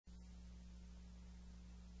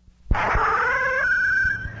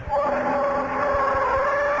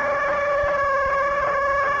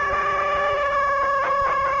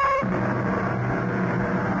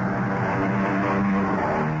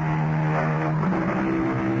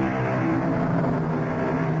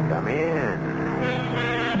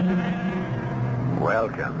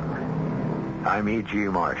Welcome. I'm E.G.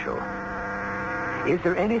 Marshall. Is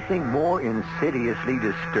there anything more insidiously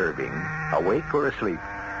disturbing, awake or asleep,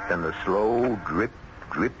 than the slow drip,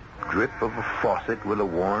 drip, drip of a faucet with a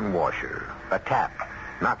worn washer, a tap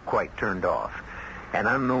not quite turned off, an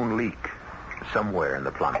unknown leak somewhere in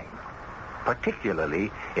the plumbing?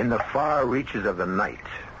 Particularly in the far reaches of the night,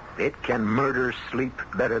 it can murder sleep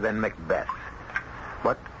better than Macbeth.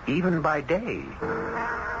 But even by day,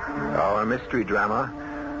 our mystery drama,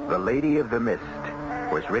 The Lady of the Mist,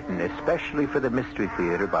 was written especially for the Mystery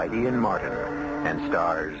Theater by Ian Martin and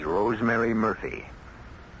stars Rosemary Murphy.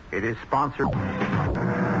 It is sponsored...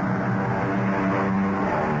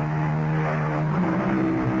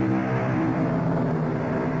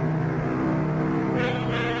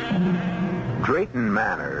 Drayton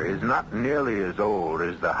Manor is not nearly as old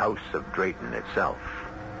as the House of Drayton itself.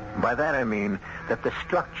 By that I mean that the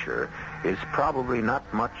structure is probably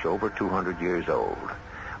not much over 200 years old.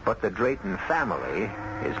 But the Drayton family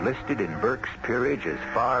is listed in Burke's Peerage as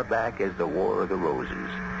far back as the War of the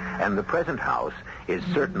Roses. And the present house is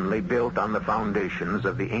certainly built on the foundations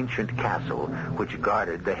of the ancient castle which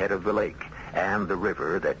guarded the head of the lake and the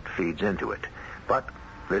river that feeds into it. But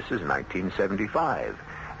this is 1975,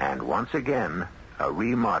 and once again, a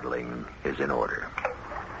remodeling is in order.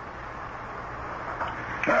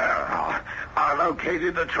 I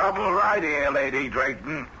located the trouble right here, Lady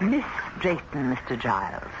Drayton. Miss Drayton, Mr.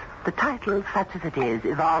 Giles. The title, such as it is,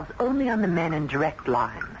 evolves only on the men in direct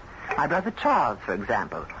line. My brother Charles, for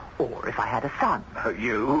example. Or if I had a son.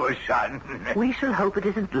 You, a son? We shall hope it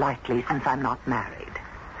isn't likely since I'm not married.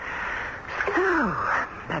 So,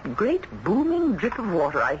 that great booming drip of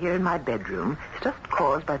water I hear in my bedroom is just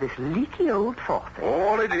caused by this leaky old faucet.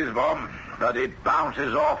 All it is, Mum, that it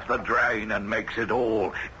bounces off the drain and makes it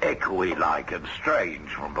all echoey-like and strange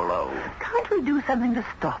from below. Can't we do something to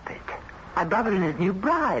stop it? My brother and his new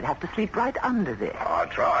bride have to sleep right under this. I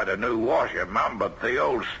tried a new washer, Mum, but the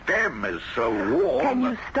old stem is so warm. Can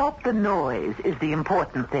you stop the noise is the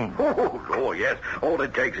important thing. Oh, yes. All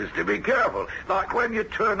it takes is to be careful. Like when you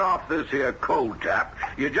turn off this here cold tap,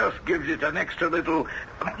 you just gives it an extra little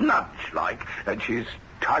nudge, like, and she's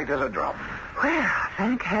tight as a drum. Well,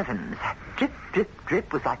 thank heavens. That drip, drip,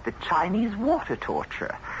 drip was like the Chinese water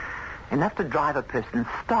torture. Enough to drive a person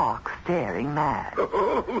stark, staring mad.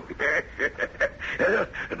 Oh, yes.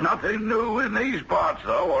 Nothing new in these parts,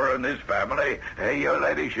 though, or in this family. Hey, your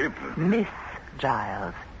ladyship. Miss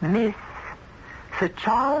Giles. Miss. Sir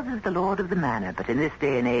Charles is the lord of the manor, but in this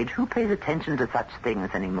day and age, who pays attention to such things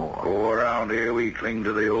anymore? Oh, around here we cling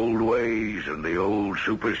to the old ways and the old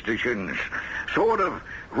superstitions. Sort of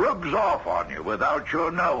rubs off on you without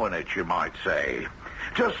your knowing it, you might say.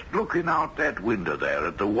 Just looking out that window there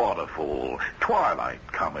at the waterfall, twilight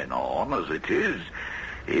coming on as it is.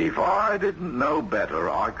 If I didn't know better,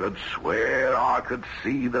 I could swear I could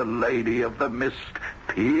see the Lady of the Mist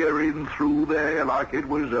peering through there like it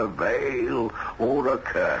was a veil or a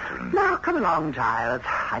curtain. Now, come along, Giles.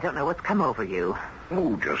 I don't know what's come over you.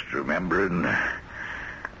 Oh, just remembering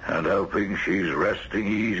and hoping she's resting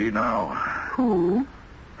easy now. Who?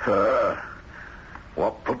 Her.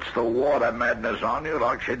 What puts the water madness on you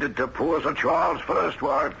like she did to poor Sir Charles' first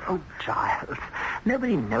wife? Oh, Giles,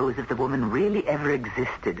 nobody knows if the woman really ever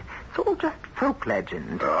existed. It's all just folk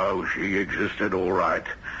legend. Oh, she existed all right.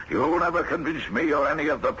 You'll never convince me or any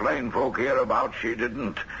of the plain folk hereabouts she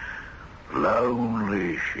didn't.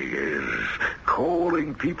 Lonely she is,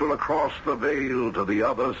 calling people across the veil to the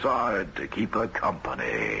other side to keep her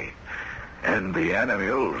company. And the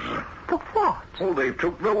animals. The what? Well, they've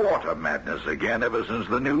took the water madness again ever since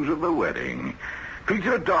the news of the wedding.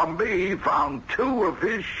 Peter Dombey found 2 of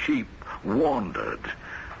his sheep wandered,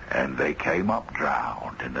 and they came up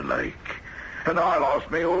drowned in the lake. And I lost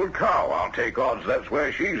me old cow. I'll take odds that's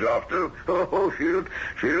where she's off to. Oh,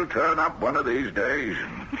 she'll turn up one of these days.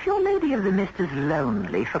 If your Lady of the Mist is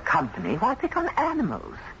lonely for company, why pick on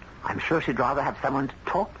animals? I'm sure she'd rather have someone to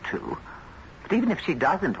talk to. But even if she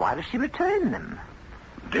doesn't, why does she return them?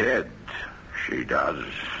 Dead, she does.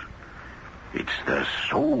 It's the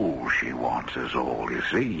soul she wants is all, you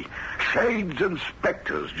see. Shades and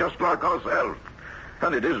specters, just like ourselves.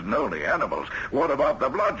 And it isn't only animals. What about the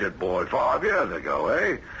Blodgett boy 5 years ago,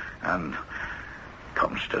 eh? And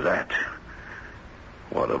comes to that,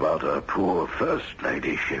 what about her poor first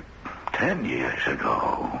ladyship 10 years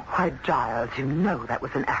ago? Why, Giles, you know that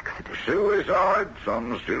was an accident. Suicide,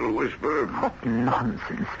 some still whisper. What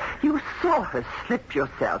nonsense. You saw her slip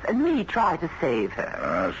yourself, and me try to save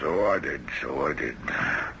her. So I did.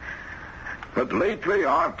 But lately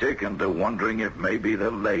I've taken to wondering if maybe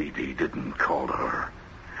the lady didn't call her.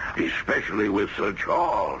 especially with Sir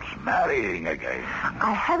Charles marrying again.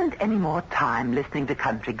 I haven't any more time listening to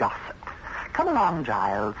country gossip. Come along,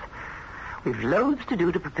 Giles. We've loads to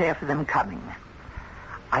do to prepare for them coming.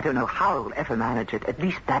 I don't know how we'll ever manage it. At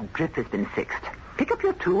least that drip has been fixed. Pick up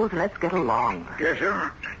your tools and let's get along. Yes,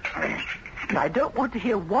 sir. And I don't want to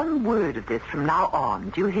hear one word of this from now on.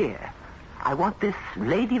 Do you hear? I want this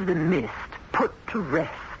Lady of the Mist put to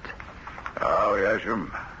rest. Oh, yes, sir.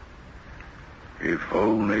 If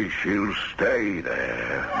only she'll stay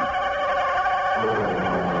there.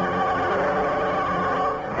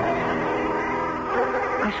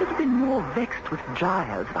 I should have been more vexed with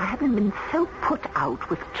Giles if I hadn't been so put out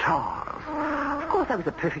with Charles. Of course, I was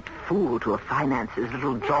a perfect fool to have financed his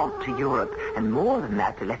little jaunt to Europe, and more than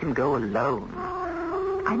that, to let him go alone.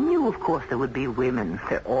 I knew, of course, there would be women.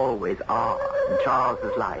 There always are in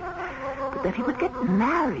Charles's life. But that he would get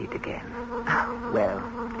married again. Well,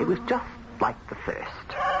 it was just like the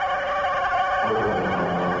first.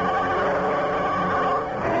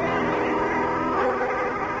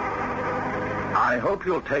 I hope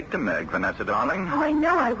you'll take to Meg, Vanessa, darling. Oh, I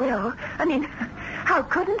know I will. I mean, how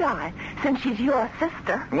couldn't I, since she's your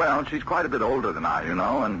sister? Well, she's quite a bit older than I, you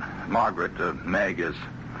know, and Margaret, Meg, is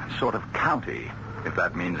sort of county, if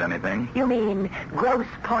that means anything. You mean Grosse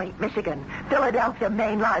Pointe, Michigan, Philadelphia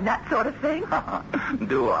Main Line, that sort of thing?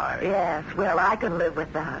 Do I? Yes, well, I can live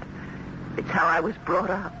with that. It's how I was brought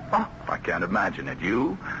up. Oh, I can't imagine it.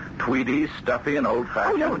 You, Tweedy, stuffy, and Oh,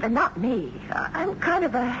 old-fashioned. no, not me. I'm kind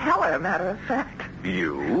of a heller, matter of fact.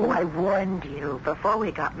 You? Oh, I warned you before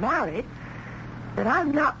we got married that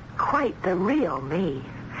I'm not quite the real me.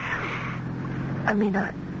 I mean,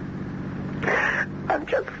 I'm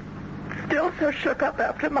just still so shook up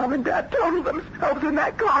after Mom and Dad totaled themselves in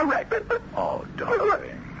that car wreck. Oh,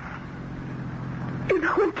 darling. You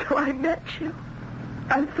know, until I met you,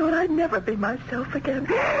 I thought I'd never be myself again.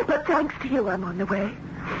 But thanks to you, I'm on the way.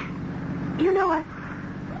 You know,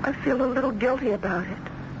 I feel a little guilty about it.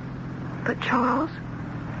 But, Charles,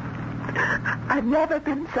 I've never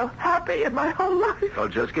been so happy in my whole life. Well,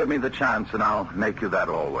 just give me the chance, and I'll make you that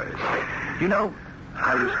always. You know,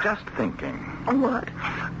 I was just thinking. What?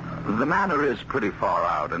 The manor is pretty far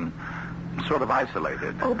out and sort of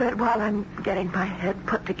isolated. Oh, but while I'm getting my head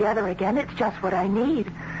put together again, it's just what I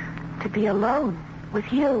need. To be alone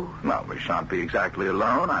with you. Well, we shan't be exactly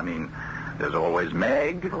alone. I mean, there's always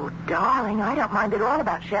Meg. Oh, darling, I don't mind at all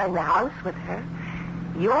about sharing the house with her.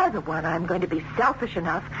 You're the one I'm going to be selfish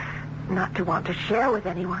enough not to want to share with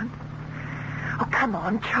anyone. Oh, come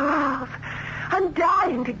on, Charles. I'm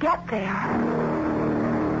dying to get there.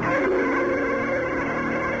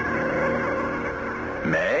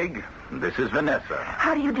 Meg, this is Vanessa.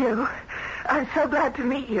 How do you do? I'm so glad to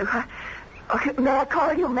meet you. Okay, may I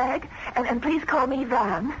call you Meg? And please call me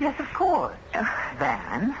Van. Yes, of course.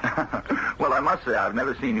 Van? Well, I must say I've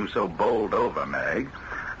never seen you so bowled over, Meg.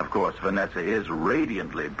 Of course, Vanessa is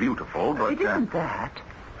radiantly beautiful, but... It isn't that.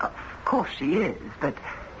 Of course she is, but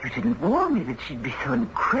you didn't warn me that she'd be so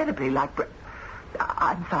incredibly like...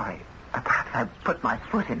 I'm sorry. Perhaps I put my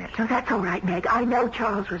foot in it. No, that's all right, Meg. I know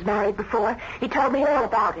Charles was married before. He told me all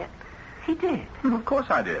about it. He did? Of course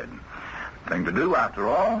I did. Thing to do, after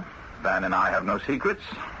all. Van and I have no secrets.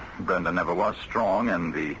 Brenda never was strong,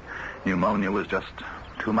 and the pneumonia was just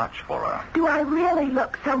too much for her. Do I really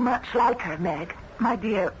look so much like her, Meg? My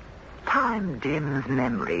dear, time dims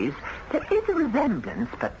memories. There is a resemblance,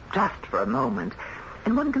 but just for a moment.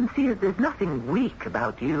 And one can see that there's nothing weak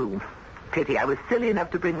about you. Pity I was silly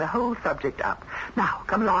enough to bring the whole subject up. Now,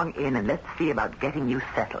 come along in and let's see about getting you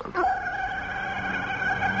settled. But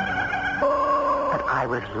I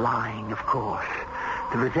was lying, of course.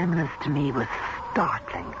 The resemblance to me was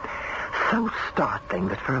startling. So startling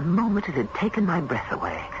that for a moment it had taken my breath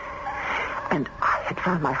away. And I had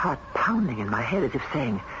found my heart pounding in my head as if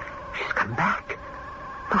saying, she's come back.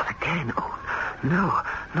 Not again. Oh, no,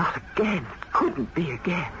 not again. It couldn't be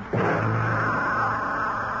again.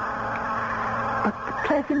 But the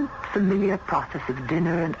pleasant, familiar process of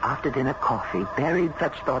dinner and after-dinner coffee buried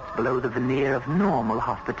such thoughts below the veneer of normal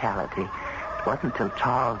hospitality. It wasn't till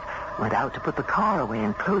Charles went out to put the car away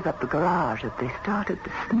and close up the garage that they started to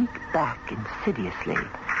sneak back insidiously.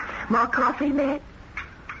 More coffee, Meg?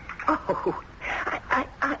 Oh,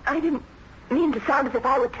 I didn't mean to sound as if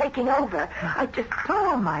I were taking over. I just...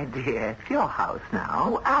 Oh, my dear, it's your house now.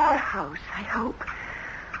 Oh, our house, I hope.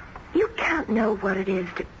 You can't know what it is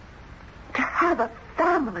to have a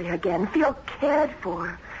family again, feel cared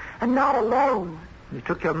for, and not alone. You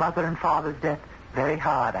took your mother and father's death very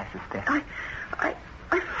hard, I suspect.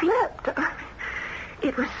 I flipped.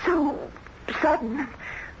 It was so sudden.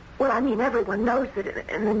 Well, I mean, everyone knows that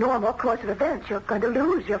in the normal course of events you're going to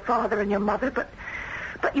lose your father and your mother, but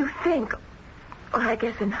you think, well, I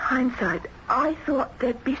guess in hindsight, I thought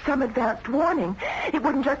there'd be some advanced warning. It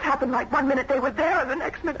wouldn't just happen like one minute they were there and the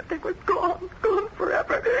next minute they were gone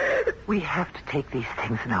forever. We have to take these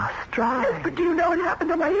things in our stride. Yes, but do you know it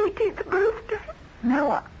happened on my 18th birthday?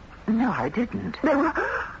 No, I didn't. They were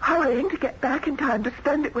hurrying to get back in time to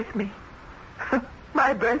spend it with me.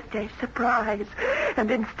 My birthday surprise. And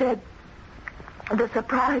instead, the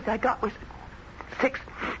surprise I got was 6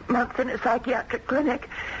 months in a psychiatric clinic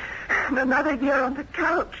and another year on the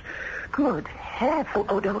couch. Good heavens.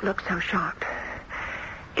 Oh, don't look so shocked.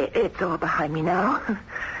 It's all behind me now.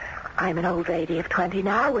 I'm an old lady of 20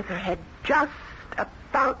 now with her head just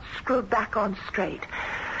about screwed back on straight.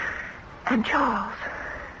 And Charles.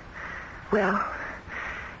 Well,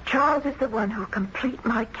 Charles is the one who'll complete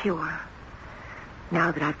my cure. Now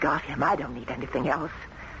that I've got him, I don't need anything else.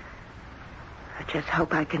 I just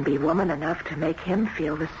hope I can be woman enough to make him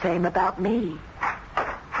feel the same about me.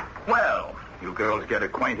 Well, you girls get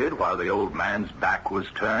acquainted while the old man's back was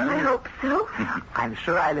turned. I hope so. I'm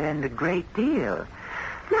sure I learned a great deal.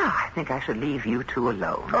 Now, I think I should leave you two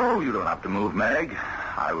alone. Oh, you don't have to move, Meg.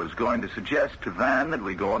 I was going to suggest to Van that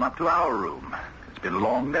we go on up to our room. It's been a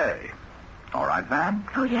long day. All right, Van?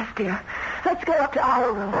 Oh, yes, dear. Let's go up to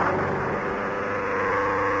our room.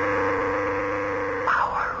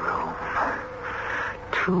 Our room.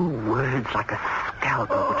 2 words like a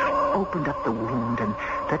scalpel which opened up the wound and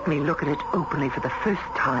let me look at it openly for the first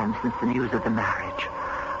time since the news of the marriage.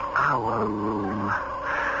 Our room.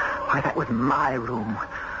 Why, that was my room,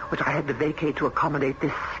 which I had to vacate to accommodate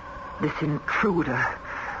this intruder.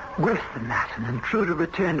 Worse than that, an intruder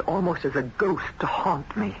returned almost as a ghost to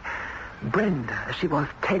haunt me. Brenda, as she was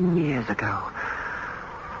 10 years ago.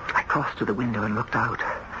 I crossed to the window and looked out.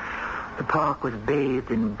 The park was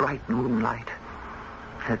bathed in bright moonlight.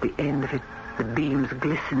 At the end of it, the beams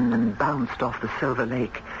glistened and bounced off the silver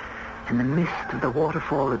lake, and the mist of the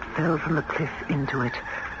waterfall that fell from the cliff into it.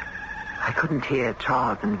 I couldn't hear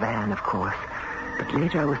Charles and Van, of course, but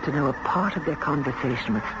later I was to know a part of their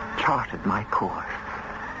conversation which charted my course.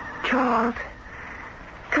 Charles,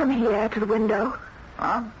 come here to the window.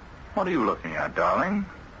 Huh? What are you looking at, darling?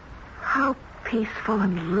 How peaceful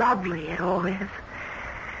and lovely it all is.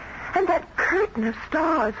 And that curtain of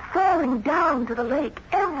stars falling down to the lake.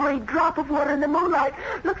 Every drop of water in the moonlight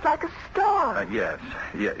looks like a star. Yes,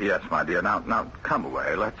 my dear. Now, come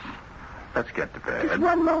away. Let's get to bed. Just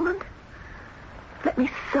one moment. Let me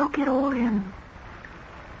soak it all in.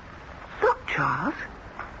 Look, Charles.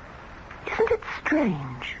 Isn't it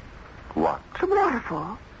strange? What? The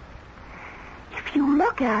waterfall. If you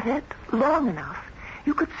look at it long enough,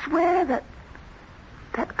 you could swear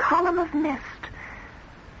that column of mist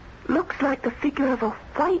looks like the figure of a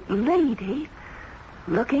white lady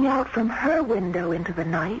looking out from her window into the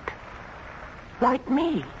night, like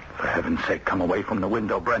me. For heaven's sake, come away from the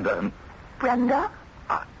window, Brenda. And... Brenda?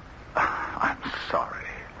 I'm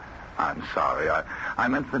sorry. I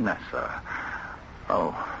meant Vanessa.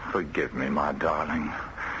 Oh, forgive me, my darling.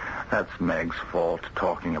 That's Meg's fault,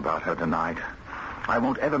 talking about her tonight. I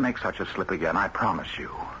won't ever make such a slip again, I promise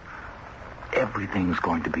you. Everything's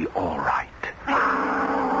going to be all right.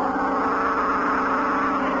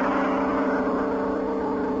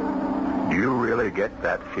 Do you really get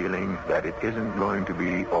that feeling that it isn't going to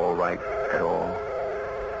be all right at all?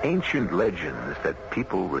 Ancient legends that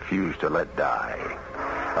people refuse to let die.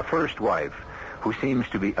 A first wife who seems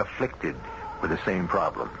to be afflicted with the same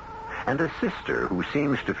problem. And a sister who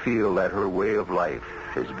seems to feel that her way of life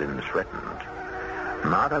has been threatened.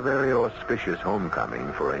 Not a very auspicious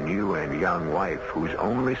homecoming for a new and young wife whose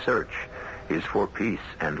only search is for peace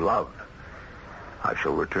and love. I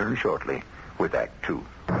shall return shortly with Act 2.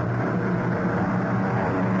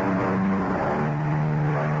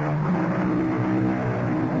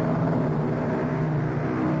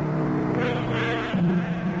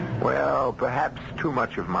 Well, perhaps too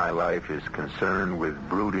much of my life is concerned with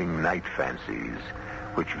brooding night fancies,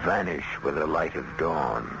 which vanish with the light of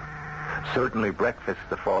dawn. Certainly breakfast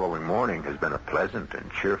the following morning has been a pleasant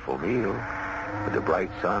and cheerful meal, with the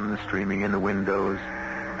bright sun streaming in the windows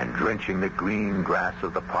and drenching the green grass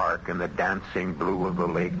of the park and the dancing blue of the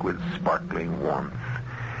lake with sparkling warmth.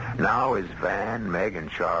 Now as Van, Meg,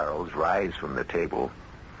 and Charles rise from the table...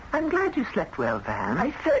 I'm glad you slept well, Van.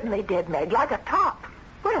 I certainly did, Meg, like a top.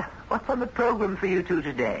 Well, what's on the program for you two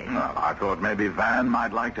today? Well, I thought maybe Van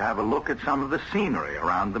might like to have a look at some of the scenery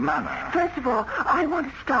around the manor. First of all, I want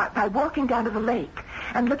to start by walking down to the lake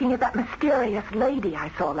and looking at that mysterious lady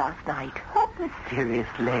I saw last night. What mysterious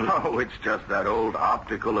lady? Oh, it's just that old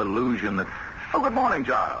optical illusion that Oh, good morning,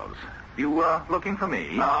 Giles. You, looking for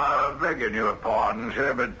me? Begging your pardon,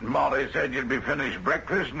 sir, but Molly said you'd be finished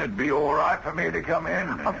breakfast and it'd be all right for me to come in.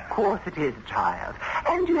 Of course it is, Giles.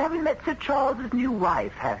 And you haven't met Sir Charles's new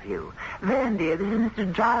wife, have you? Van, dear, this is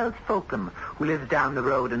Mr. Giles Folkham, who lives down the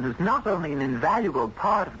road and who's not only an invaluable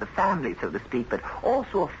part of the family, so to speak, but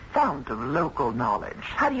also a fount of local knowledge.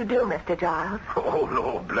 How do you do, Mr. Giles? Oh,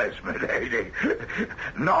 Lord bless me, lady.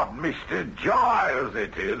 Not Mr. Giles,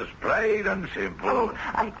 it is, plain and simple.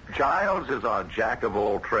 Oh, Giles is our jack of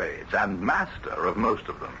all trades and master of most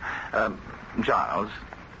of them. Giles,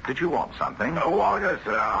 did you want something? Oh, yes,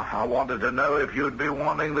 sir. I wanted to know if you'd be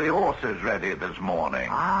wanting the horses ready this morning.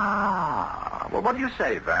 Well, what do you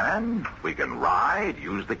say, Van? We can ride,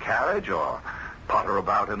 use the carriage, or potter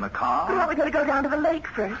about in the car? Well, we're going to go down to the lake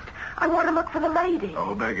first. I want to look for the lady.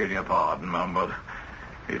 Oh, begging your pardon, Mum, but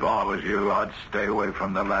if I was you, I'd stay away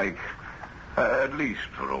from the lake. At least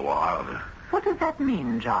for a while. what does that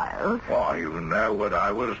mean, Giles? Why, you know what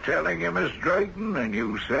I was telling you, Miss Drayton, and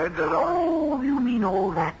you said that Oh, you mean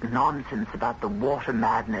all that nonsense about the water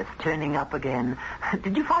madness turning up again.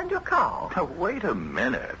 Did you find your cow? Now, wait a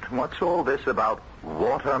minute. What's all this about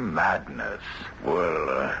water madness?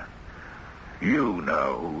 Well, you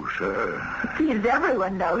know, sir. Please,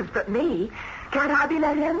 everyone knows but me. Can't I be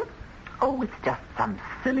let in? Oh, it's just some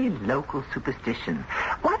silly local superstition.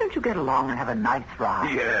 Why don't you get along and have a nice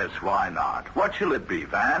ride? Yes, why not? What shall it be,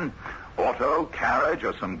 Van? Auto, carriage,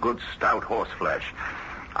 or some good stout horse flesh?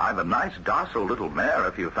 I've a nice docile little mare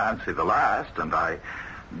if you fancy the last, and I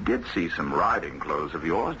did see some riding clothes of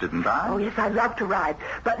yours, didn't I? Oh, yes, I'd love to ride,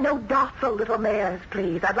 but no docile little mares,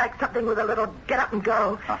 please. I'd like something with a little get up and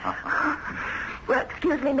go. Well,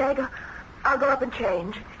 excuse me, Meg. I'll go up and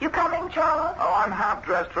change. You coming, Charles? Oh, I'm half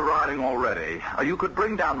dressed for riding already. You could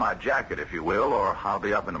bring down my jacket, if you will, or I'll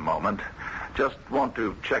be up in a moment. Just want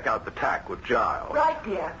to check out the tack with Giles. Right,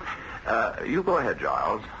 dear. You go ahead,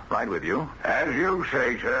 Giles. Right with you. As you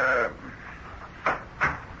say, sir.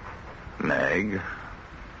 Meg,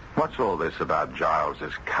 what's all this about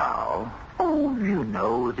Giles's cow? Oh, you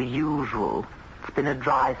know, the usual. It's been a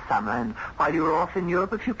dry summer, and while you were off in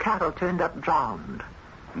Europe, a few cattle turned up drowned.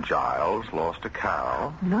 Giles lost a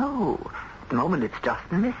cow? No. At the moment, it's just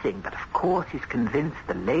missing. But, of course, he's convinced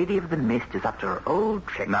the Lady of the Mist is up to her old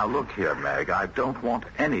trick. Now, look here, Meg. I don't want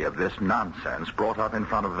any of this nonsense brought up in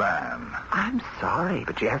front of Van. I'm sorry,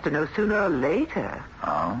 but she has to know sooner or later.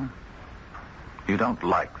 Oh? You don't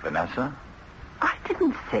like Vanessa? I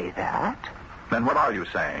didn't say that. Then what are you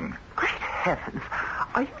saying? Great heavens.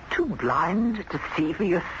 Are you too blind to see for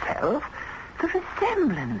yourself? The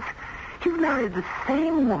resemblance. You married the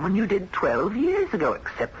same woman you did 12 years ago,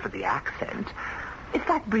 except for the accent. It's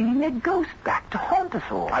like bringing a ghost back to haunt us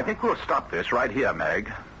all. I think we'll stop this right here,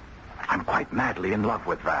 Meg. I'm quite madly in love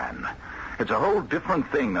with Van. It's a whole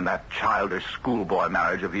different thing than that childish schoolboy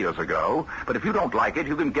marriage of years ago. But if you don't like it,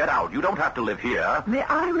 you can get out. You don't have to live here. May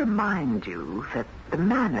I remind you that the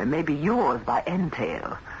manor may be yours by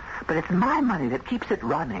entail, but it's my money that keeps it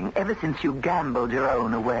running ever since you gambled your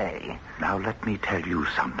own away. Now, let me tell you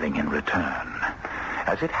something in return.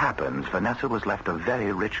 As it happens, Vanessa was left a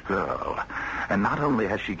very rich girl. And not only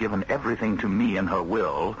has she given everything to me in her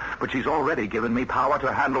will, but she's already given me power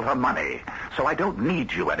to handle her money. So I don't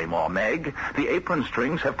need you anymore, Meg. The apron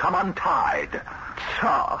strings have come untied.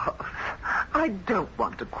 Charles, I don't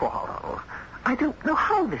want to quarrel. I don't know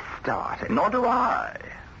how this started. Nor do I.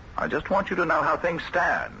 I just want you to know how things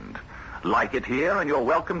stand. Like it here, and you're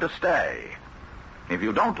welcome to stay. If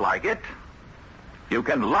you don't like it, you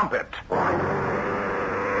can lump it.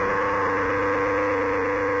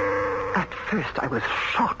 At first, I was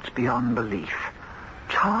shocked beyond belief.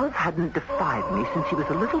 Charles hadn't defied me since he was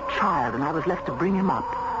a little child, and I was left to bring him up.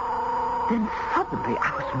 Then suddenly,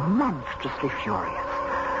 I was monstrously furious.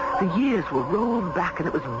 The years were rolled back, and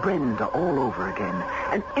it was Brenda all over again.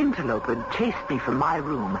 An interloper had chased me from my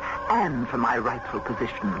room and from my rightful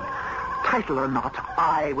position. Title or not,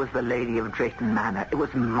 I was the Lady of Drayton Manor. It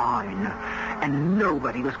was mine, and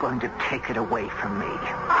nobody was going to take it away from me.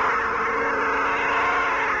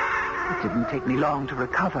 It didn't take me long to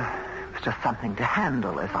recover. It was just something to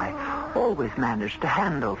handle, as I always managed to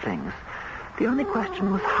handle things. The only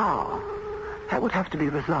question was how. That would have to be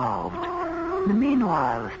resolved. In the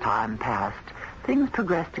meanwhile, as time passed, things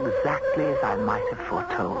progressed exactly as I might have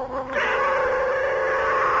foretold.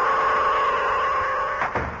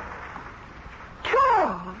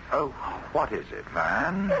 Charles! Oh, what is it,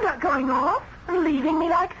 Van? You're not going off and leaving me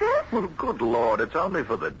like this? Well, good Lord, it's only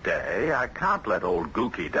for the day. I can't let old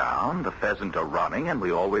Gookie down. The pheasant are running, and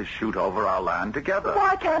we always shoot over our land together.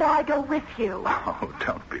 Why can't I go with you? Oh,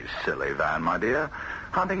 don't be silly, Van, my dear.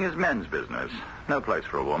 Hunting is men's business. No place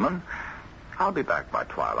for a woman. I'll be back by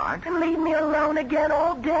twilight. And leave me alone again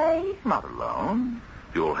all day? Not alone.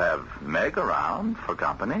 You'll have Meg around for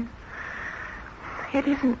company. It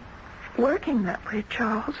isn't working that way,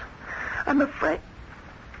 Charles. I'm afraid...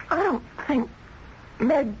 I don't think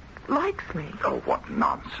Meg likes me. Oh, what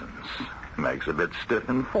nonsense. Meg's a bit stiff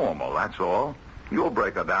and formal, that's all. You'll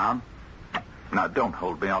break her down. Now, don't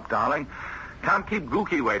hold me up, darling. Can't keep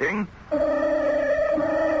Gookie waiting.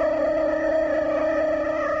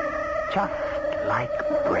 Just like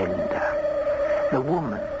Brenda. The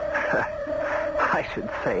woman, I should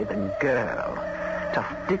say the girl,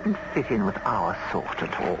 just didn't fit in with our sort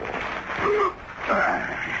at all.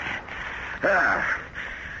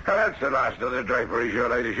 That's the last of the draperies, your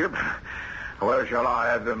ladyship. Where shall I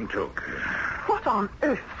have them took? What on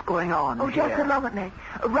earth's going on here? Just a moment, Meg.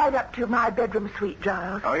 Right up to my bedroom suite,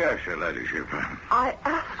 Giles. Oh, yes, your ladyship. I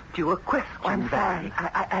asked you a question. I'm sorry.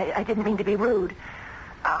 I didn't mean to be rude.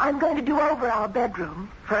 I'm going to do over our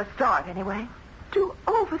bedroom, for a start, anyway. Do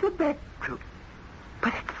over the bedroom?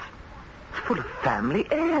 But it's full of family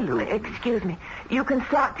heirlooms. Excuse me. You can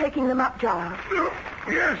start taking them up, Giles.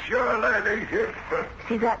 Yes, your ladyship.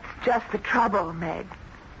 See, that's just the trouble, Meg.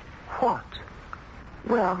 What?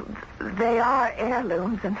 Well, they are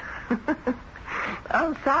heirlooms, and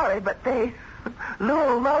I'm sorry, but they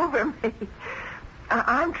loom over me.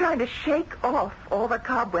 I'm trying to shake off all the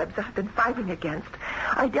cobwebs I've been fighting against.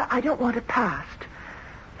 I don't want a past.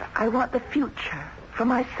 I want the future for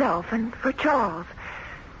myself and for Charles.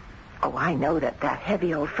 Oh, I know that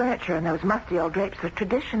heavy old furniture and those musty old drapes are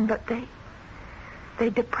tradition, but they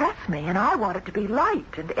depress me, and I want it to be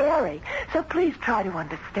light and airy. So please try to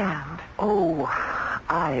understand. Oh,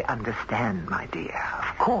 I understand, my dear.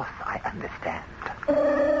 Of course I understand.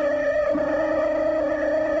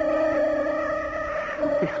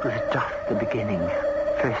 This was just the beginning.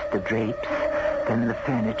 First the drapes, then the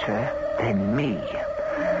furniture, then me.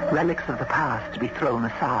 Relics of the past to be thrown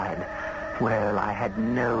aside. Well, I had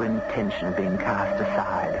no intention of being cast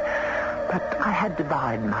aside. But I had to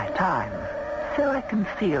bide my time. So I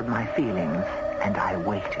concealed my feelings, and I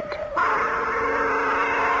waited.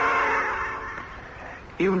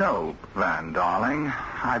 You know, Van, darling,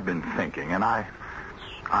 I've been thinking, and I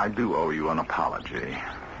do owe you an apology.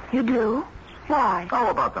 You do? Why? Oh,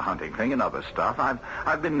 about the hunting thing and other stuff.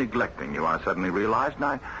 I've been neglecting you, I suddenly realized,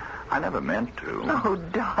 and I never meant to. Oh,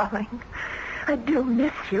 darling, I do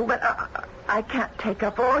miss you, but I can't take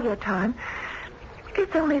up all your time.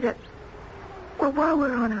 It's only that, well, while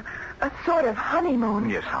we're on a sort of honeymoon...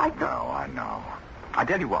 Yes, I know. I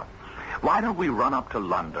tell you what, why don't we run up to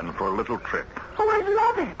London for a little trip? Oh, I'd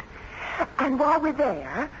love it. And while we're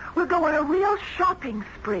there, we'll go on a real shopping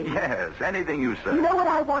spree. Yes, anything you say. You know what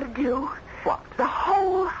I want to do? What? The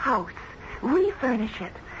whole house. Refurnish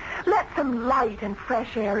it. Let some light and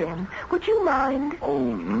fresh air in. Would you mind? Oh,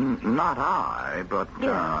 not I, but...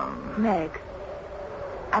 Yes, Meg.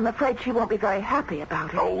 I'm afraid she won't be very happy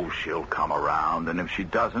about it. Oh, she'll come around, and if she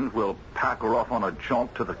doesn't, we'll pack her off on a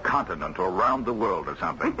jaunt to the continent or around the world or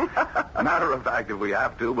something. A matter of fact, if we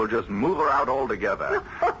have to, we'll just move her out altogether.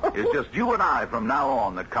 It's just you and I from now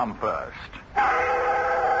on that come first.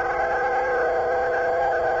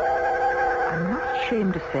 I'm not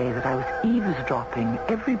ashamed to say that I was eavesdropping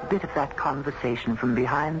every bit of that conversation from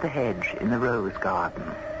behind the hedge in the rose garden.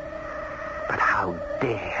 But how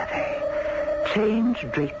dare they? Change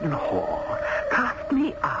Drayton Hall. Cast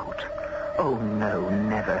me out. Oh, no,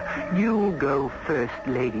 never. You go first,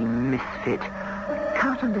 Lady Misfit.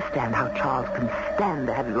 Can't understand how Charles can stand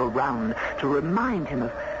to have you around to remind him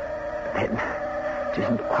of... Then, it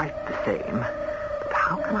isn't quite the same. But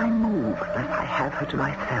how can I move unless I have her to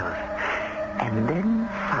myself? And then,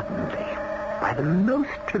 suddenly, by the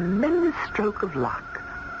most tremendous stroke of luck,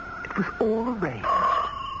 it was all arranged.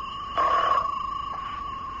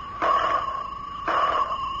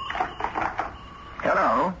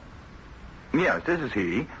 Hello? Yes, this is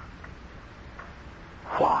he.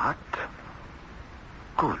 What?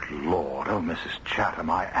 Good Lord. Oh, Mrs. Chatham,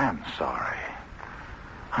 I am sorry.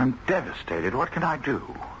 I'm devastated. What can I do?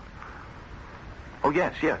 Oh,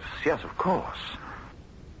 yes, of course.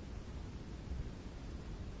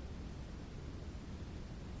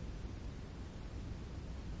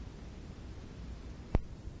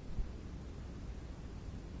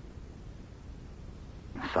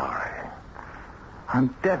 Sorry.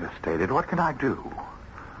 I'm devastated. What can I do?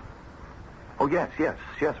 Oh, yes,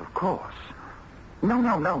 of course.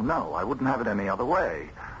 No. I wouldn't have it any other way.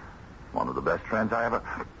 One of the best friends I ever...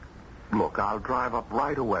 Look, I'll drive up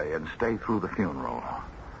right away and stay through the funeral.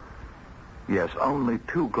 Yes, only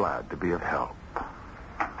too glad to be of help.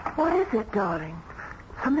 What is it, darling?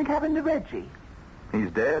 Something happened to Reggie?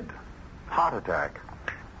 He's dead. Heart attack.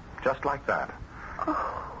 Just like that.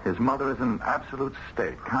 His mother is in an absolute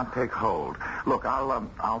state. Can't take hold. Look,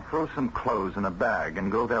 I'll throw some clothes in a bag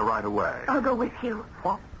and go there right away. I'll go with you.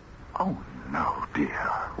 What? Oh, no,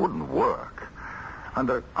 dear. Wouldn't work.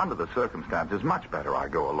 Under the circumstances, much better I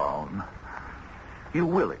go alone. You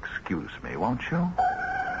will excuse me, won't you?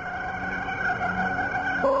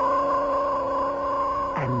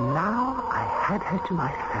 And now I had her to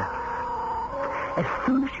myself. As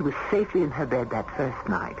soon as she was safely in her bed that first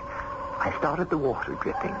night, I started the water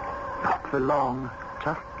dripping. Not for long,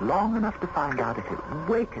 just long enough to find out if it would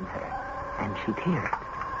waken her, and she'd hear it.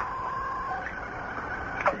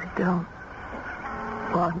 I don't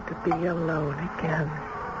want to be alone again.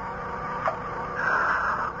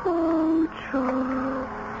 Oh, Charles.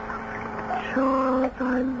 Charles,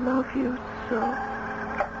 I love you so.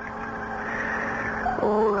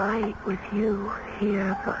 All right with you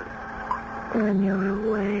here, but when you're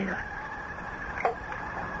away...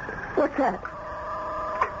 What's that?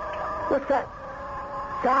 What's that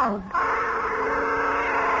sound?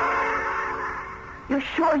 You're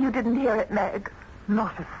sure you didn't hear it, Meg?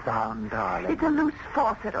 Not a sound, darling. It's a loose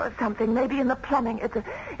faucet or something, maybe in the plumbing. It's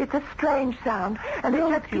a strange sound. And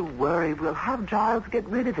Don't you worry. We'll have Giles get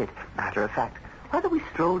rid of it. Matter of fact, why don't we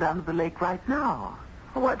stroll down to the lake right now?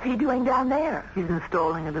 What's he doing down there? He's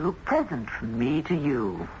installing a little present from me to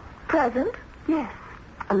you. Present? Yes,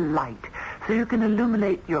 a light, so you can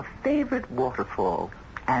illuminate your favorite waterfall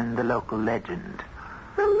and the local legend.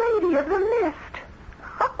 The Lady of the Mist.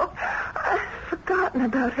 Oh, I've forgotten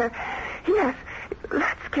about her. Yes,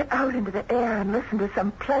 let's get out into the air and listen to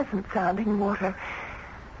some pleasant-sounding water.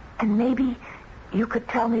 And maybe you could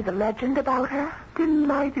tell me the legend about her?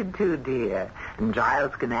 Delighted to, dear. And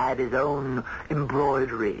Giles can add his own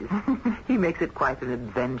embroideries. He makes it quite an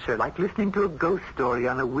adventure, like listening to a ghost story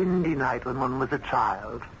on a windy night when one was a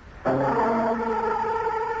child. I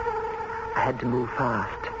had to move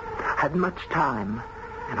fast. Hadn't much time.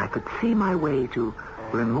 And I could see my way to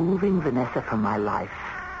removing Vanessa from my life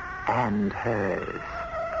and hers.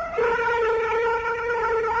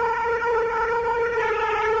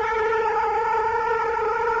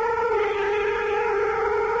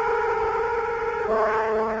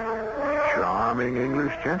 Charming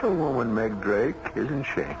English gentlewoman, Meg Drake, isn't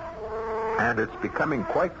she? And it's becoming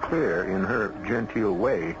quite clear in her genteel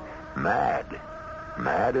way, mad.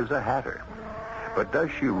 Mad as a hatter. But does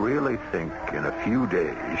she really think in a few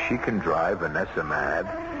days she can drive Vanessa mad?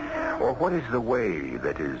 Or what is the way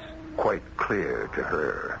that is quite clear to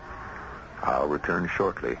her? I'll return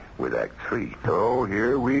shortly with Act 3. So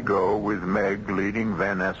here we go with Meg leading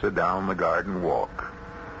Vanessa down the garden walk,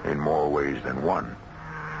 in more ways than one.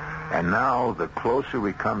 And now, the closer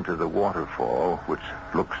we come to the waterfall, which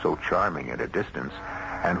looks so charming at a distance,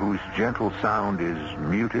 and whose gentle sound is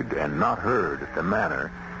muted and not heard at the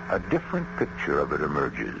manor, a different picture of it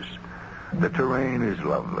emerges. The terrain is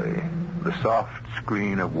lovely. The soft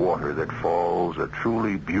screen of water that falls, a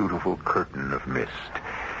truly beautiful curtain of mist,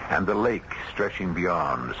 and the lake stretching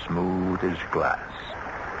beyond, smooth as glass.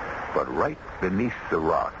 But right beneath the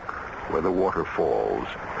rock, where the water falls,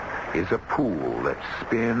 is a pool that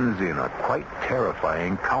spins in a quite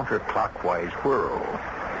terrifying counterclockwise whirl,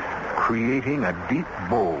 creating a deep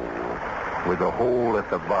bowl with a hole at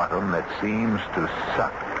the bottom that seems to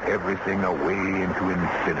suck everything away into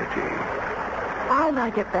infinity. I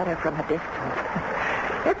like it better from a distance.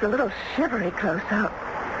 It's a little shivery close up.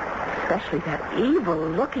 Especially that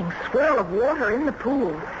evil-looking swirl of water in the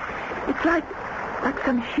pool. It's like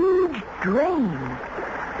some huge drain.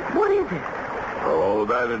 What is it? Oh,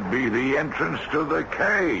 that'd be the entrance to the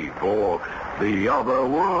cave, or the other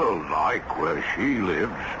world, like where she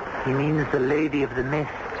lives. He means the Lady of the Mist.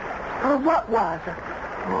 Well,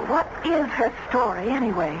 what is her story,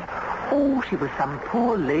 anyway? Oh, she was some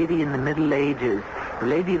poor lady in the Middle Ages. The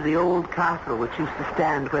lady of the old castle which used to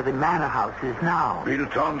stand where the manor house is now.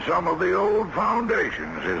 Built on some of the old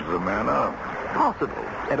foundations is the manor. Possible.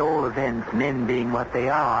 At all events, men being what they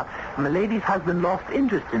are, my lady's husband lost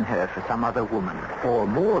interest in her for some other woman, or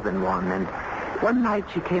more than one, and one night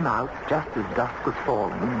she came out, just as dusk was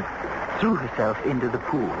falling, and threw herself into the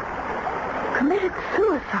pool. Committed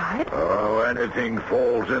suicide? Oh, anything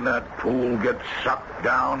falls in that pool gets sucked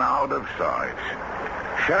down out of sight.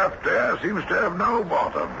 Shaft there seems to have no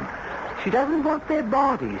bottom. She doesn't want their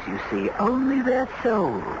bodies, you see, only their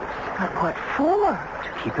souls. But what for?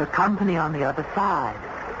 To keep her company on the other side,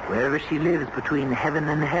 wherever she lives between heaven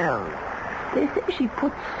and hell. They say she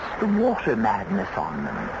puts the water madness on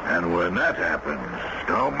them. And when that happens,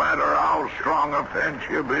 no matter how strong a fence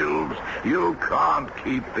you build, you can't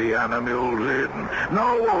keep the animals in.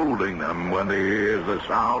 No holding them when they hear the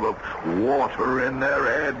sound of water in their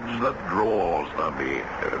heads that draws them in.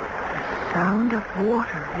 Sound of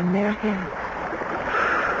water in their heads.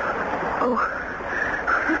 Oh,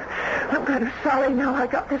 I'm kind of sorry now I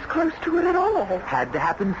got this close to it at all. Had to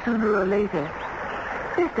happen sooner or later.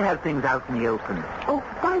 Best to have things out in the open. Oh,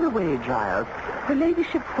 by the way, Giles, her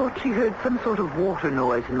ladyship thought she heard some sort of water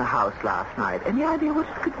noise in the house last night. Any idea what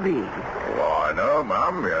it could be? Why, no,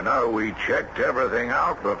 Mum. You know, we checked everything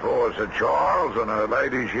out before Sir Charles and her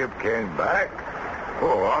ladyship came back.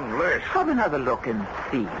 Oh, unless... Have another look and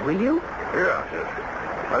see, will you? Yes.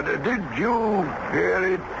 Did you hear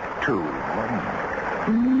it, too?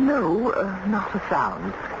 No, not a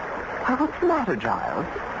sound. What's the matter, Giles?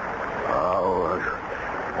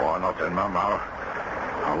 Oh, nothing, Mum.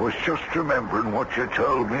 I was just remembering what you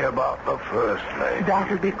told me about the First Lady.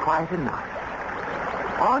 That'll be quite enough.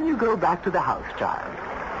 On you go back to the house, Giles.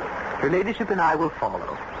 Her ladyship and I will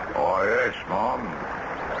follow. Oh, yes, Mum.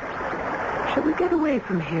 Shall we get away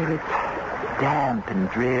from here? It's damp and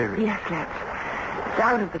dreary. Yes, let's. It's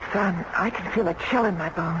out of the sun. I can feel a chill in my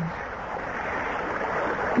bones.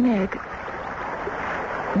 Meg,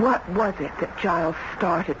 what was it that Giles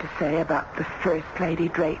started to say about the First Lady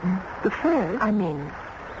Drayton? The first? I mean,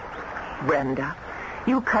 Brenda.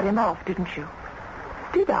 You cut him off, didn't you?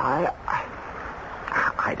 Did I?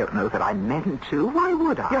 I don't know that I meant to. Why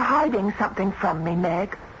would I? You're hiding something from me,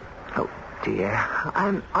 Meg. Oh, dear.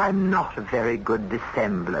 I'm not a very good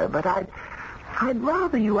dissembler, but I'd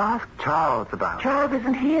rather you ask Charles about it. Charles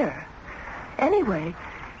isn't here. Anyway,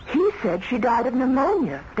 he said she died of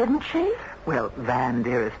pneumonia, didn't she? Well, Van,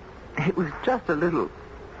 dearest, it was just a little,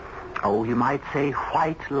 you might say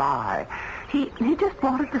white lie. He just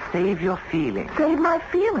wanted to save your feelings. Save my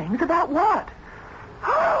feelings? About what?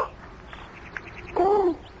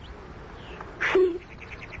 Oh, she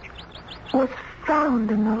was found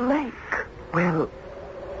in the lake. Well,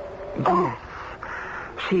 yes.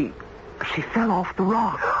 She fell off the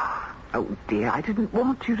rock. Oh, dear, I didn't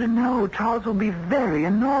want you to know. Charles will be very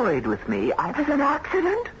annoyed with me. As an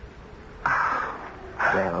accident?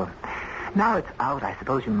 Well, now it's out, I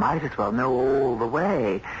suppose you might as well know all the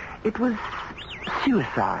way. It was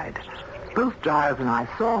suicide. Both Giles and I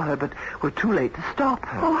saw her, but were too late to stop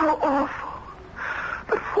her. Oh, how awful.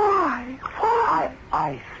 But why? Why?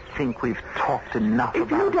 I think we've talked enough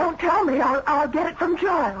about it. If you don't tell me, I'll get it from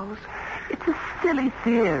Giles. It's a silly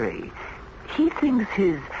theory. He thinks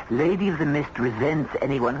his Lady of the Mist resents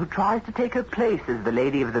anyone who tries to take her place as the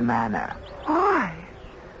Lady of the Manor. Why?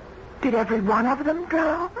 Did every one of them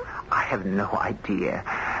drown? I have no idea.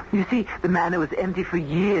 You see, the manor was empty for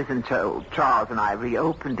years until Charles and I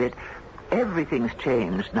reopened it. Everything's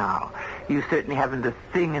changed now. You certainly haven't a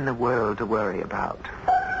thing in the world to worry about.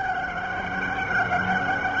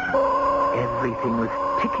 Everything was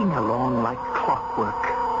ticking along like clockwork.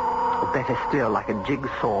 Or better still, like a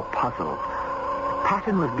jigsaw puzzle. The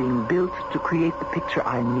pattern was being built to create the picture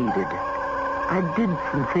I needed. I did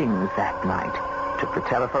some things that night. Took the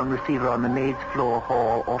telephone receiver on the maid's floor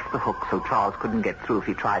hall off the hook so Charles couldn't get through if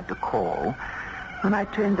he tried to call. When I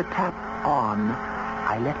turned the tap on,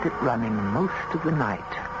 I left it running most of the night.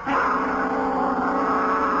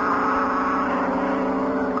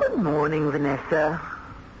 Good morning, Vanessa.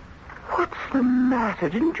 What's the matter?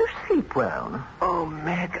 Didn't you sleep well? Oh,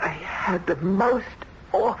 Meg, I had the most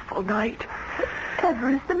awful night. Whatever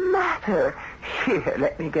is the matter? Here,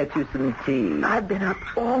 let me get you some tea. I've been up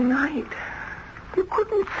all night. You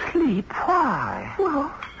couldn't sleep. Why?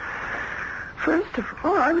 Well, first of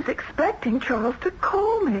all, I was expecting Charles to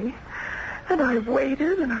call me. And I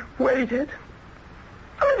waited and I waited.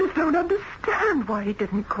 I just don't understand why he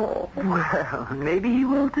didn't call. Well, maybe he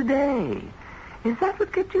will today. Is that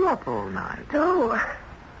what kept you up all night? No.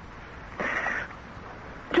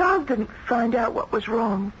 Charles didn't find out what was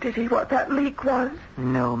wrong, did he? What that leak was?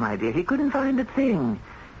 No, my dear. He couldn't find a thing.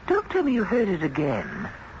 Don't tell me you heard it again.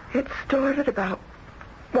 It started about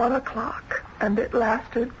 1 o'clock, and it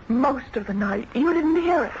lasted most of the night. You didn't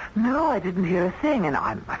hear it? No, I didn't hear a thing, and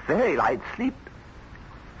I'm a very light sleep.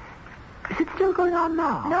 Is it still going on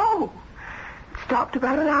now? No. It stopped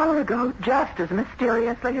about an hour ago, just as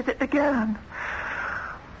mysteriously as it began.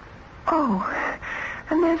 Oh,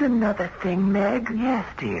 and there's another thing, Meg. Yes,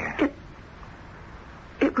 dear.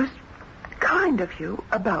 It was kind of you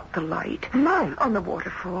about the light. Light? On the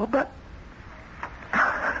waterfall, but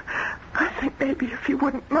I think maybe if you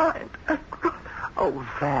wouldn't mind. Oh,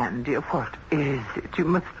 Van, dear, what is it? You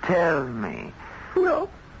must tell me. Well,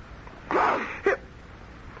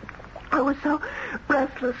 I was so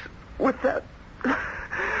restless with that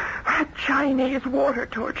Chinese water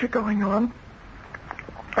torture going on.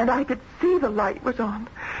 And I could see the light was on.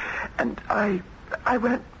 And I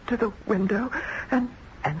went to the window and...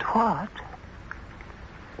 And what?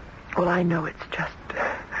 Well, I know it's just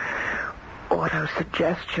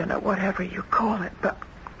autosuggestion or whatever you call it, but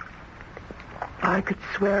I could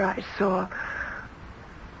swear I saw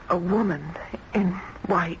a woman in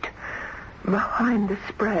white behind the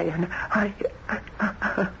spray, and I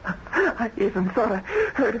even thought I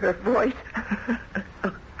heard her voice.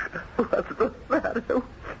 What's the matter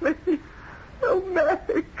with me? Oh,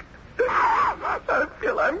 Meg. I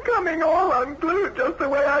feel I'm coming all unglued just the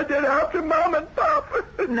way I did after Mom and Pop.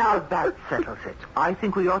 Now that settles it. I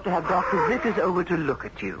think we ought to have Dr. Vickers over to look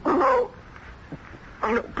at you. Oh,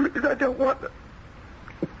 no, please, I don't want to.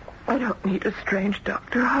 I don't need a strange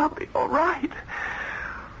doctor. I'll be all right.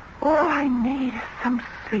 All I need is some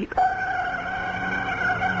sleep.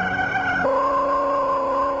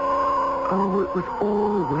 Oh, it was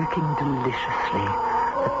all working deliciously.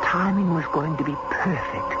 The timing was going to be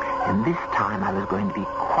perfect, and this time I was going to be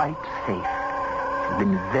quite safe. It had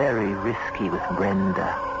been very risky with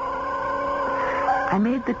Brenda. I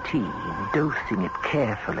made the tea, dosing it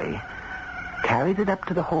carefully, carried it up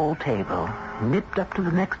to the hall table, nipped up to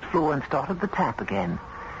the next floor and started the tap again,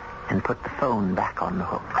 and put the phone back on the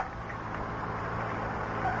hook.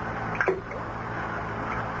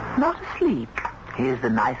 Not asleep. Here's the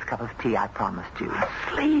nice cup of tea I promised you.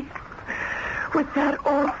 Sleep with that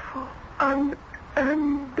awful,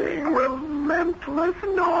 unending, relentless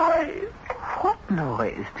noise. What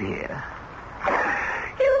noise, dear?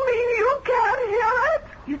 You mean you can't hear it?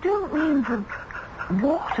 You don't mean the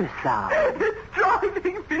water sound? It's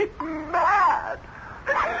driving me mad.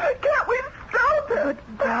 Can't we stop it? But,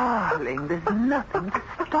 darling, there's nothing to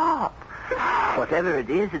stop. Whatever it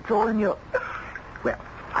is, it's all in your... Well,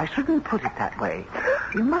 I shouldn't put it that way.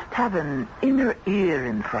 You must have an inner ear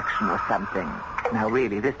infection or something. Now,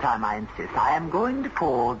 really, this time I insist. I am going to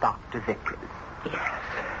call Dr. Vickers. Yes.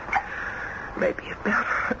 Maybe it better.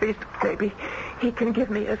 At least maybe he can give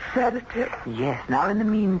me a sedative. Yes. Now, in the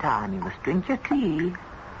meantime, you must drink your tea.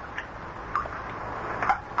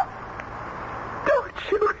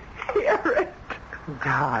 Don't you hear it?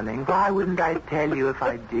 Darling, why wouldn't I tell you if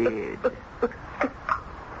I did?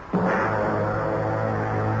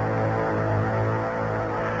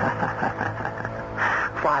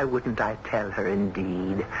 Why wouldn't I tell her,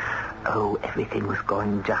 indeed? Oh, everything was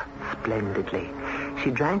going just splendidly. She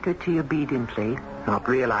drank her tea obediently, not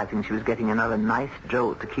realizing she was getting another nice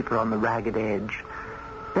jolt to keep her on the ragged edge.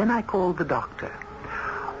 Then I called the doctor.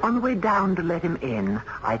 On the way down to let him in,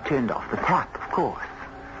 I turned off the tap, of course.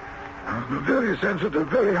 Very sensitive,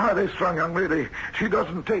 very highly strung young lady. She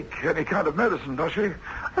doesn't take any kind of medicine, does she?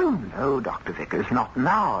 Oh, no, Dr. Vickers, not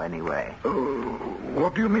now, anyway.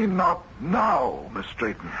 What do you mean, not now, Miss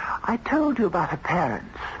Strayton? I told you about her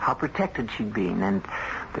parents, how protected she'd been, and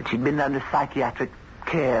that she'd been under psychiatric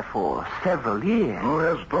care for several years. Oh,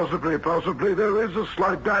 yes, possibly. There is a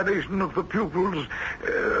slight dilation of the pupils,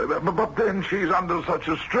 but then she's under such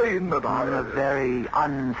a strain that I'm a very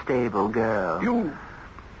unstable girl.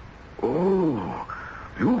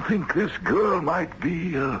 You think this girl might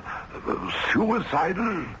be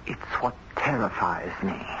suicidal? It's what terrifies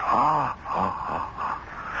me.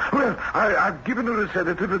 Well, I've given her a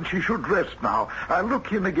sedative and she should rest now. I'll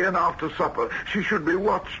look in again after supper. She should be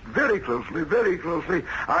watched very closely, very closely.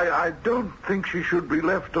 I don't think she should be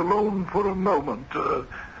left alone for a moment,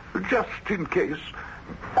 just in case.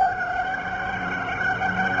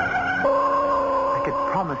 I could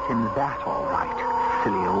promise him that, all right,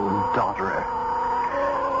 silly old dodderer.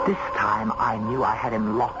 This time I knew I had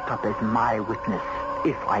him locked up as my witness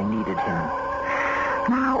if I needed him.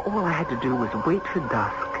 Now all I had to do was wait for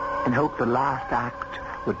dusk and hope the last act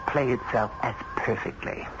would play itself as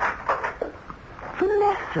perfectly.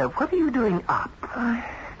 Vanessa, what are you doing up?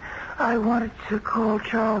 I wanted to call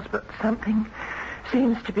Charles, but something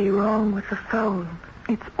seems to be wrong with the phone.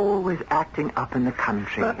 It's always acting up in the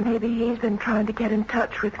country. But maybe he's been trying to get in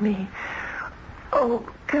touch with me. Oh,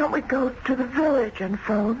 can't we go to the village and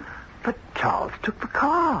phone? But Charles took the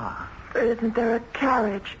car. Isn't there a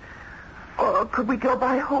carriage? Or could we go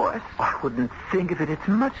by horse? I wouldn't think of it. It's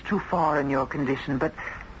much too far in your condition, but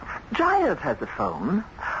Giles has a phone.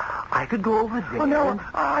 I could go over there. Oh, no,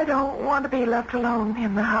 I don't want to be left alone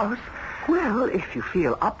in the house. Well, if you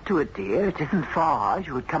feel up to it, dear, it isn't far.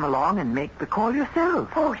 You would come along and make the call yourself.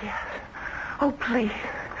 Oh, yes. Oh, please.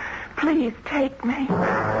 Please take me.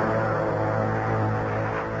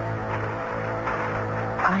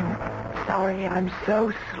 I'm so sorry I'm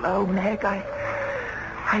so slow, Meg.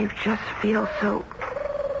 I just feel so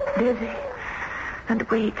dizzy and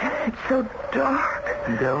weak. It's so dark.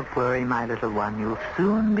 Don't worry, my little one. You'll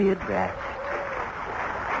soon be at rest.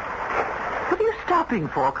 What are you stopping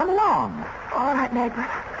for? Come along. All right, Meg.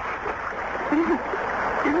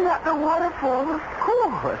 Isn't that the waterfall? Of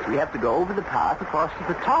course. We have to go over the path across to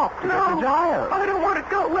the top to get to Giles. I don't want to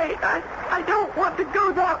go. Wait. I don't want to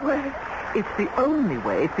go that way. It's the only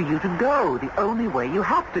way for you to go. The only way you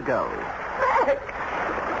have to go. Meg!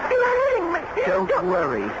 You're hurting me. Don't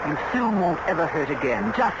worry. You soon won't ever hurt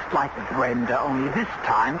again. Just like Brenda, only this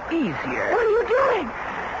time easier. What are you doing?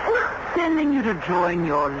 Sending you to join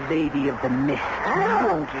your Lady of the Mist.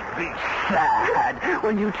 Won't it be sad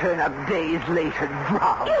when you turn up days later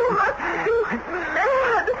drunk? You must be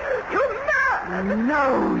mad. You're mad.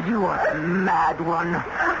 No, you are the mad one.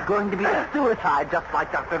 Going to be a suicide just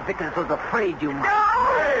like Dr. Vickers was afraid you might.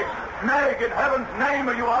 No! Meg, in heaven's name,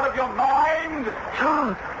 are you out of your mind?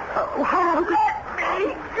 Charles, Let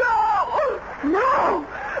me go. No!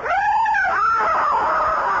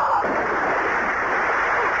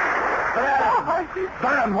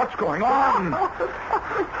 Van, what's going on?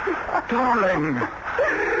 Darling.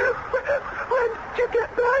 When did you get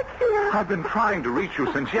back here? I've been trying to reach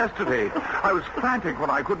you since yesterday. I was frantic when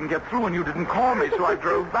I couldn't get through and you didn't call me, so I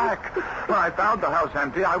drove back. When I found the house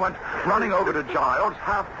empty, I went running over to Giles,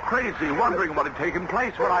 half crazy, wondering what had taken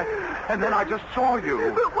place. And then I just saw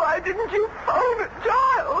you. But why didn't you phone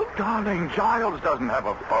Giles? Darling, Giles doesn't have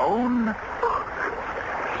a phone.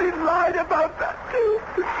 She lied about that, too.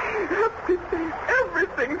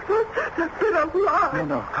 Everything has been a lie.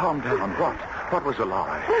 No, calm down. What was a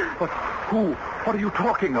lie? Who? What are you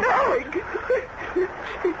talking about? Meg!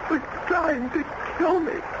 She was trying to kill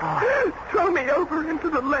me. Throw me over into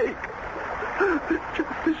the lake.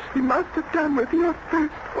 Just as she must have done with your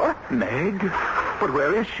first one. Meg? But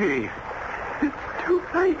where is she? It's too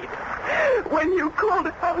late. When you called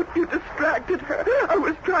out, you distracted her. I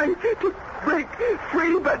was trying to break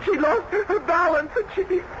free, but she lost her balance and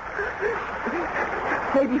she...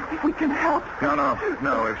 Maybe we can help.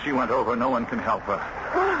 No. If she went over, no one can help her.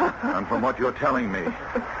 And from what you're telling me,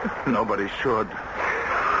 nobody should.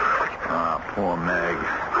 Ah, poor Meg.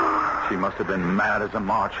 She must have been mad as a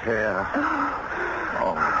March hare.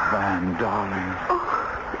 Oh, Van, darling.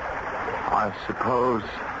 I suppose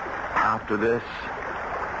after this,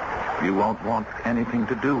 you won't want anything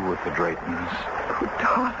to do with the Draytons. Oh,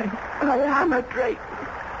 darling, I am a Drayton.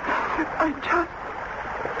 I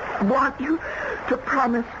just want you to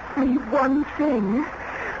promise me one thing.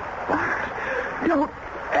 What? Don't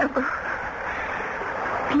ever,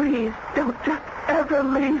 please, don't just ever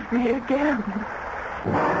leave me again.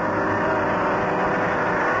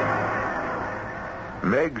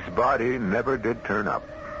 Meg's body never did turn up.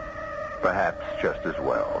 Perhaps just as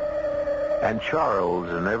well. And Charles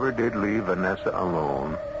never did leave Vanessa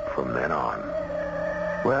alone from then on.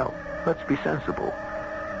 Well, let's be sensible.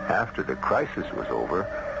 After the crisis was over,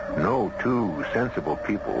 no two sensible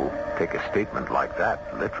people take a statement like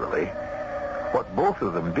that literally. What both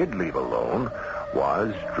of them did leave alone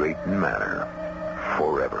was Drayton Manor.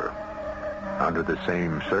 Forever. Under the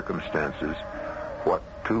same circumstances, what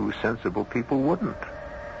two sensible people wouldn't?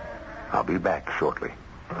 I'll be back shortly.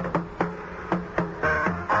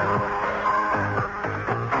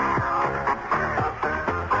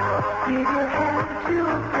 Give your hand to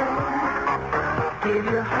a friend. Give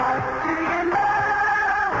your heart to your love.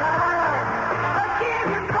 Give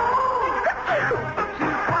your cold to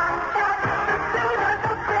contact as soon as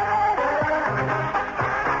the better.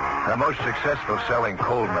 The most successful selling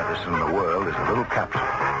cold medicine in the world is a little capsule.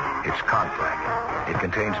 It's Contact. It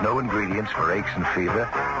contains no ingredients for aches and fever,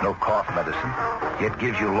 no cough medicine, yet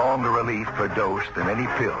gives you longer relief per dose than any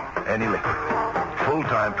pill, any liquid.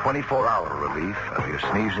 Full-time 24-hour relief of your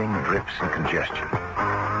sneezing, drips, and congestion.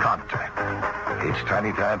 Contact. Its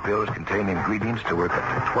tiny time pills contain ingredients to work up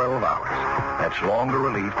to 12 hours. That's longer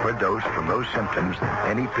relief per dose from those symptoms than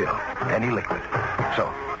any pill, any liquid.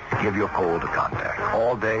 So, give your cold a Contact.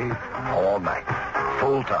 All day, all night.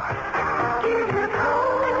 Full time. Give your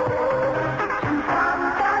cold to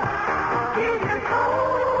contact. Give your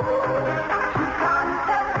cold to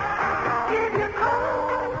contact. Give your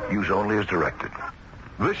cold. Use only as directed.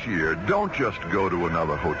 This year, don't just go to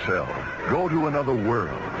another hotel. Go to another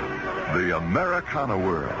world. The Americana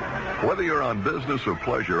world. Whether you're on business or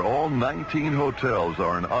pleasure, all 19 hotels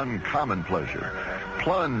are an uncommon pleasure.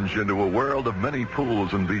 Plunge into a world of many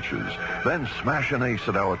pools and beaches. Then smash an ace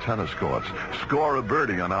at our tennis courts. Score a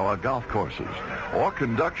birdie on our golf courses. Or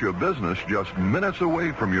conduct your business just minutes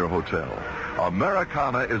away from your hotel.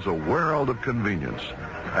 Americana is a world of convenience.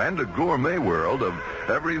 and a gourmet world of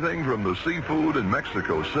everything from the seafood in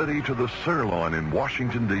Mexico City to the sirloin in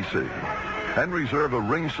Washington, D.C. And reserve a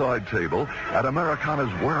ringside table at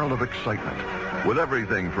Americana's World of Excitement. With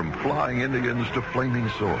everything from flying Indians to flaming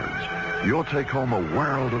swords, you'll take home a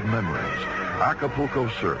world of memories. Acapulco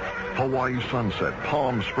surf, Hawaii sunset,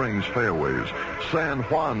 Palm Springs fairways, San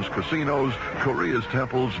Juan's casinos, Korea's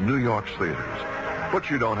temples, New York's theaters. But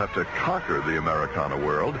you don't have to conquer the Americana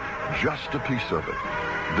world, just a piece of it.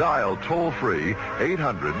 Dial toll-free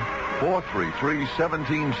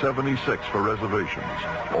 800-433-1776 for reservations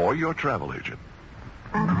or your travel agent.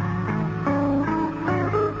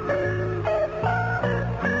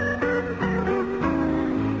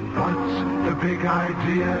 What's the big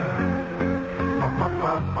idea?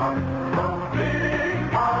 The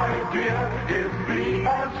big idea is the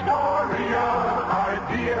Astoria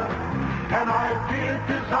idea. An idea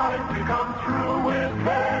designed to come through with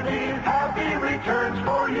many happy returns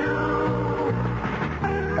for you.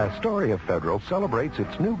 Astoria Federal celebrates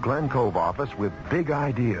its new Glen Cove office with big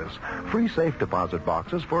ideas. Free safe deposit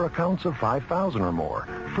boxes for accounts of $5,000 or more.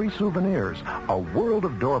 Free souvenirs. A world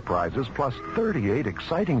of door prizes plus 38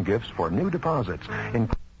 exciting gifts for new deposits.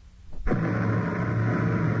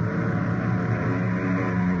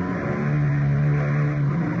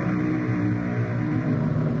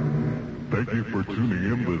 Thank you for tuning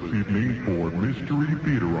in this evening for Mystery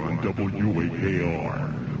Theater on WAKR.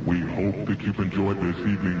 We hope that you've enjoyed this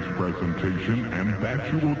evening's presentation and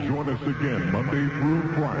that you will join us again Monday through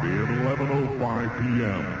Friday at 11:05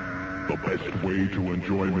 p.m. The best way to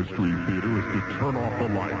enjoy Mystery Theater is to turn off the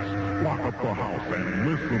lights, lock up the house, and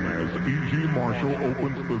listen as E.G. Marshall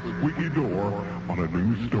opens the squeaky door on a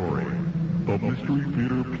new story. The Mystery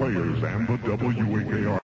Theater players and the WAKR